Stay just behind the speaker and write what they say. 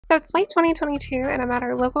So it's late 2022 and I'm at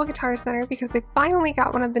our local guitar center because they finally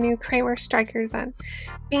got one of the new Kramer Strikers in.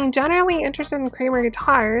 Being generally interested in Kramer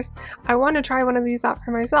guitars, I wanted to try one of these out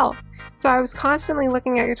for myself. So I was constantly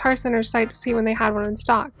looking at Guitar Center's site to see when they had one in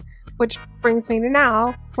stock. Which brings me to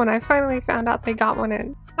now, when I finally found out they got one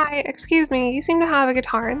in. Hi, excuse me, you seem to have a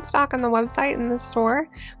guitar in stock on the website in the store,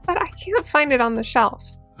 but I can't find it on the shelf.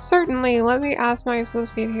 Certainly, let me ask my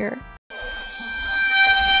associate here.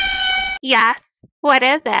 Yes, what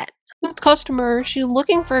is it? This customer, she's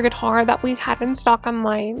looking for a guitar that we had in stock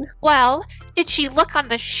online. Well, did she look on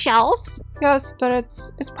the shelf? Yes, but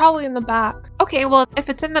it's probably in the back. Okay, well, if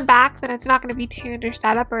it's in the back, then it's not going to be tuned or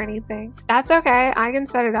set up or anything. That's okay, I can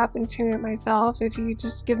set it up and tune it myself if you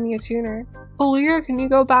just give me a tuner. Aaliyah, can you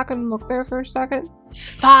go back and look there for a second?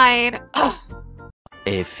 Fine. Ugh.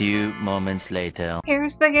 A few moments later.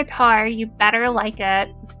 Here's the guitar, you better like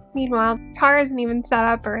it. Meanwhile, the guitar isn't even set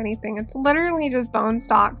up or anything, it's literally just bone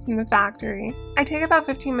stock from the factory. I take about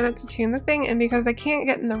 15 minutes to tune the thing, and because I can't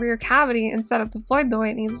get in the rear cavity and set up the Floyd the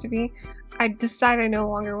way it needs to be, I decide I no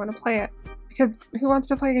longer want to play it. Because who wants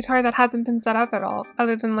to play a guitar that hasn't been set up at all,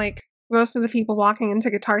 other than like most of the people walking into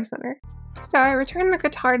Guitar Center? So I return the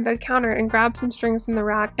guitar to the counter and grab some strings from the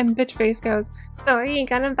rack, and bitch face goes, "So are you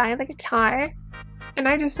gonna buy the guitar?" And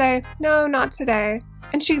I just say, "No, not today."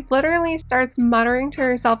 And she literally starts muttering to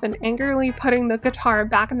herself and angrily putting the guitar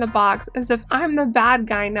back in the box as if I'm the bad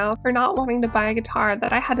guy now for not wanting to buy a guitar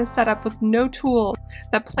that I had to set up with no tools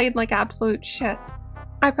that played like absolute shit.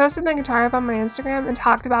 I posted the guitar up on my Instagram and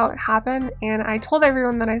talked about what happened, and I told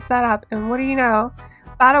everyone that I set up, and what do you know?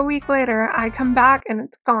 About a week later, I come back and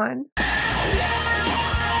it's gone.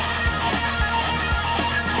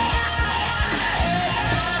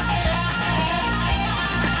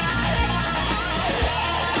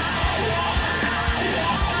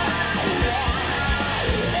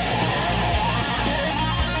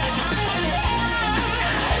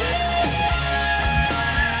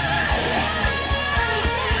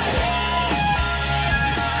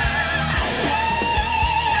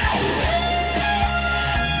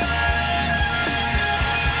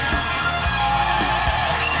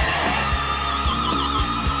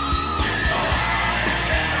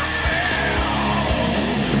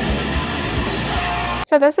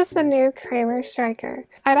 So this is the new Kramer Striker.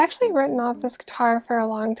 I'd actually written off this guitar for a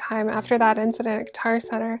long time after that incident at Guitar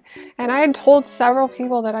Center, and I had told several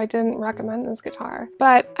people that I didn't recommend this guitar.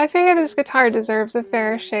 But I figured this guitar deserves a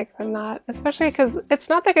fairer shake than that, especially because it's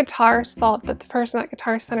not the guitar's fault that the person at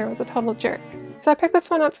Guitar Center was a total jerk. So I picked this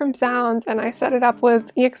one up from Sounds and I set it up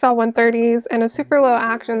with EXL 130s and a super low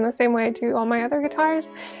action the same way I do all my other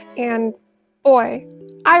guitars, and boy,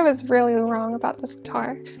 I was really wrong about this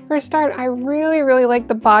guitar. For a start, I really like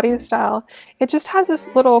the body style. It just has this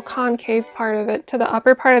little concave part of it to the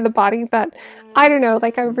upper part of the body that, I don't know,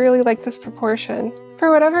 like I really like this proportion.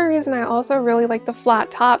 For whatever reason, I also really like the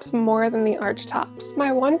flat tops more than the arch tops.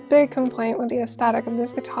 My one big complaint with the aesthetic of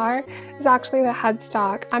this guitar is actually the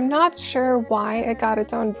headstock. I'm not sure why it got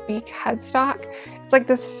its own beak headstock. It's like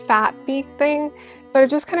this fat beak thing, but it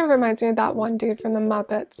just kind of reminds me of that one dude from the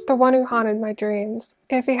Muppets, the one who haunted my dreams,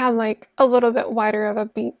 if he had like a little bit wider of a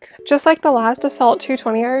beak. Just like the last Assault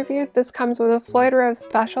 220 I reviewed, this comes with a Floyd Rose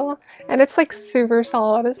Special, and it's like super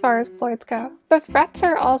solid as far as Floyds go. The frets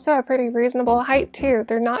are also a pretty reasonable height too.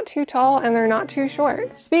 They're not too tall and they're not too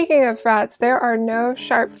short. Speaking of frets, there are no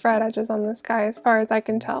sharp fret edges on this guy as far as I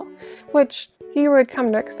can tell, which you would come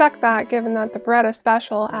to expect that given that the Beretta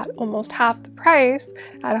Special at almost half the price,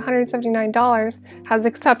 at $179, has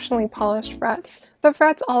exceptionally polished frets. The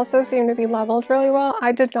frets also seem to be leveled really well.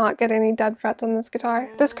 I did not get any dead frets on this guitar.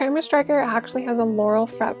 This Kramer Striker actually has a Laurel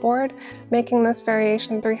fretboard, making this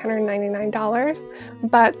variation $399,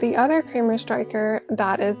 but the other Kramer Striker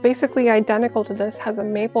that is basically identical to this has a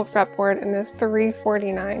maple fretboard and is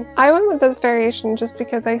 $349. I went with this variation just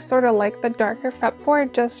because I sort of like the darker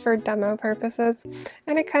fretboard just for demo purposes,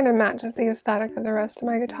 and it kind of matches the aesthetic of the rest of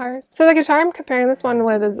my guitars. So the guitar I'm comparing this one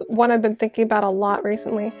with is one I've been thinking about a lot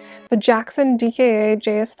recently, the Jackson DKA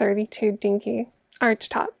JS32 Dinky arch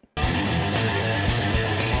top.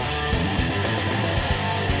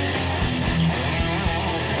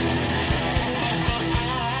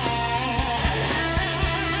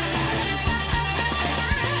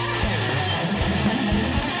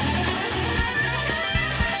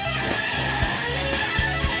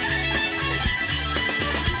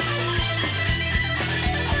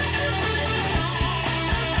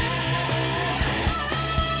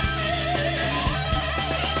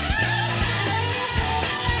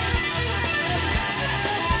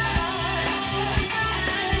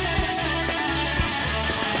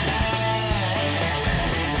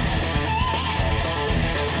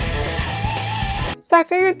 So I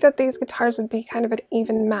figured that these guitars would be kind of an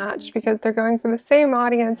even match because they're going for the same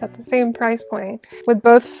audience at the same price point. With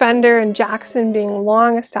both Fender and Jackson being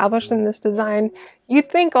long established in this design, you'd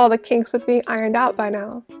think all the kinks would be ironed out by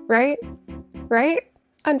now, right? Right?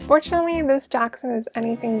 Unfortunately, this Jackson is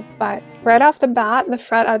anything but. Right off the bat, the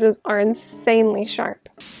fret edges are insanely sharp.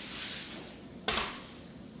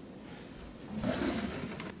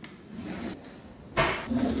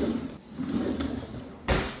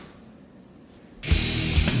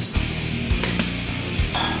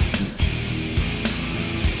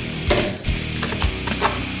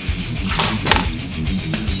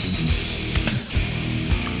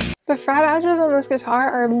 The fret edges on this guitar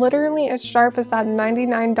are literally as sharp as that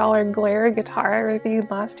 $99 Glare guitar I reviewed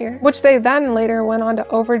last year, which they then later went on to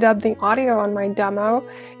overdub the audio on my demo,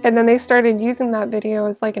 and then they started using that video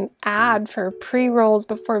as like an ad for pre-rolls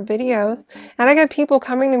before videos, and I get people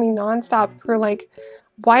coming to me nonstop who are like,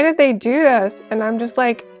 why did they do this? And I'm just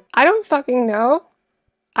like, I don't fucking know.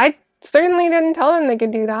 I certainly didn't tell them they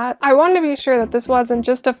could do that. I wanted to be sure that this wasn't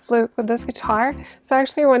just a fluke with this guitar, so I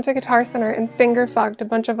actually went to Guitar Center and finger fucked a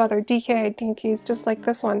bunch of other DKA dinkies just like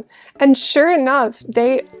this one. And sure enough,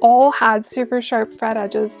 they all had super sharp fret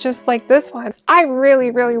edges just like this one. I really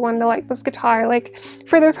wanted to like this guitar. Like,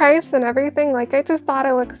 for the price and everything, like, I just thought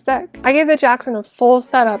it looked sick. I gave the Jackson a full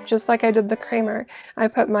setup just like I did the Kramer. I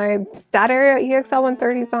put my that area EXL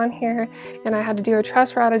 130s on here, and I had to do a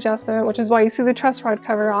truss rod adjustment, which is why you see the truss rod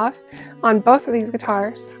cover off on both of these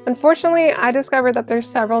guitars. Unfortunately, I discovered that there's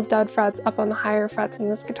several dead frets up on the higher frets in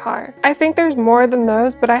this guitar. I think there's more than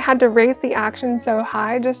those, but I had to raise the action so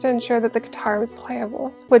high just to ensure that the guitar was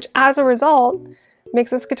playable, which as a result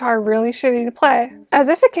makes this guitar really shitty to play. As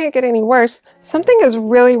if it can't get any worse, something is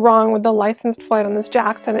really wrong with the licensed Floyd on this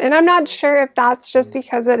Jackson, and I'm not sure if that's just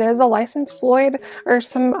because it is a licensed Floyd or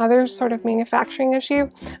some other sort of manufacturing issue,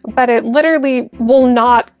 but it literally will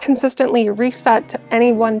not consistently reset to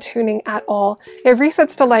any one tuning at all. It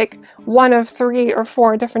resets to like one of 3 or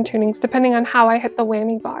 4 different tunings depending on how I hit the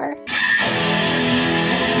whammy bar.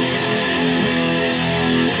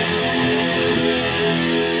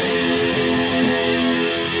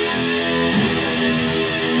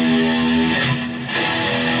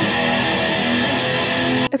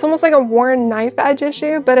 It's almost like a worn knife edge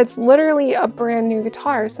issue, but it's literally a brand new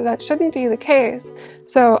guitar, so that shouldn't be the case.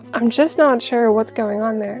 So I'm just not sure what's going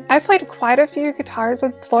on there. I've played quite a few guitars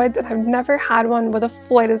with Floyds, and I've never had one with a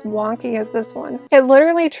Floyd as wonky as this one. It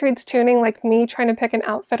literally treats tuning like me trying to pick an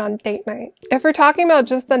outfit on date night. If we're talking about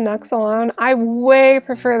just the necks alone, I way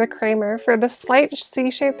prefer the Kramer for the slight C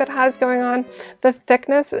shape that it has going on. The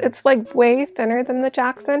thickness, it's like way thinner than the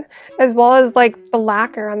Jackson, as well as like the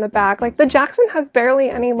lacquer on the back. Like, the Jackson has barely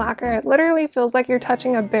any lacquer. It literally feels like you're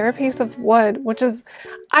touching a bare piece of wood, which is,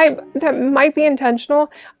 that might be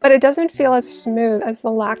intentional, but it doesn't feel as smooth as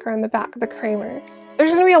the lacquer on the back of the Kramer.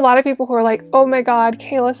 There's gonna be a lot of people who are like, oh my god,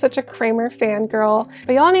 Kayla's such a Kramer fangirl.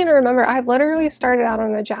 But y'all need to remember, I literally started out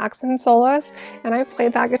on a Jackson Solace, and I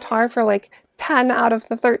played that guitar for like 10 out of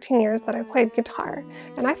the 13 years that I played guitar.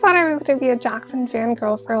 And I thought I was gonna be a Jackson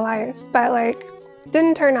fangirl for life, but like,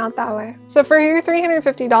 didn't turn out that way. So for your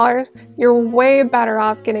 $350, you're way better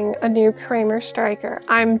off getting a new Kramer Striker.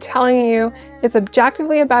 I'm telling you, it's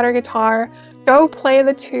objectively a better guitar. Go play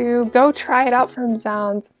the 2, go try it out from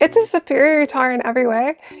Zounds. It's a superior guitar in every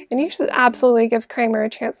way, and you should absolutely give Kramer a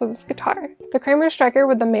chance with this guitar. The Kramer Striker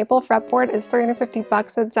with the maple fretboard is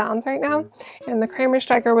 $350 at Zounds right now, and the Kramer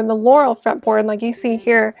Striker with the laurel fretboard, like you see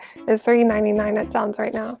here, is $399 at Zounds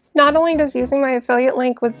right now. Not only does using my affiliate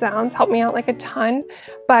link with Zounds help me out like a ton,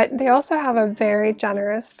 but they also have a very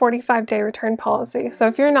generous 45-day return policy. So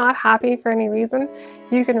if you're not happy for any reason,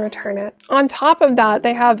 you can return it. On top of that,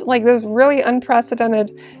 they have like this really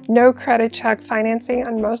unprecedented no credit check financing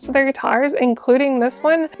on most of their guitars, including this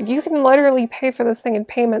one. You can literally pay for this thing in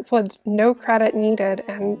payments with no credit needed,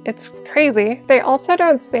 and it's crazy. They also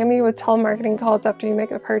don't spam you with telemarketing calls after you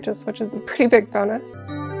make a purchase, which is a pretty big bonus.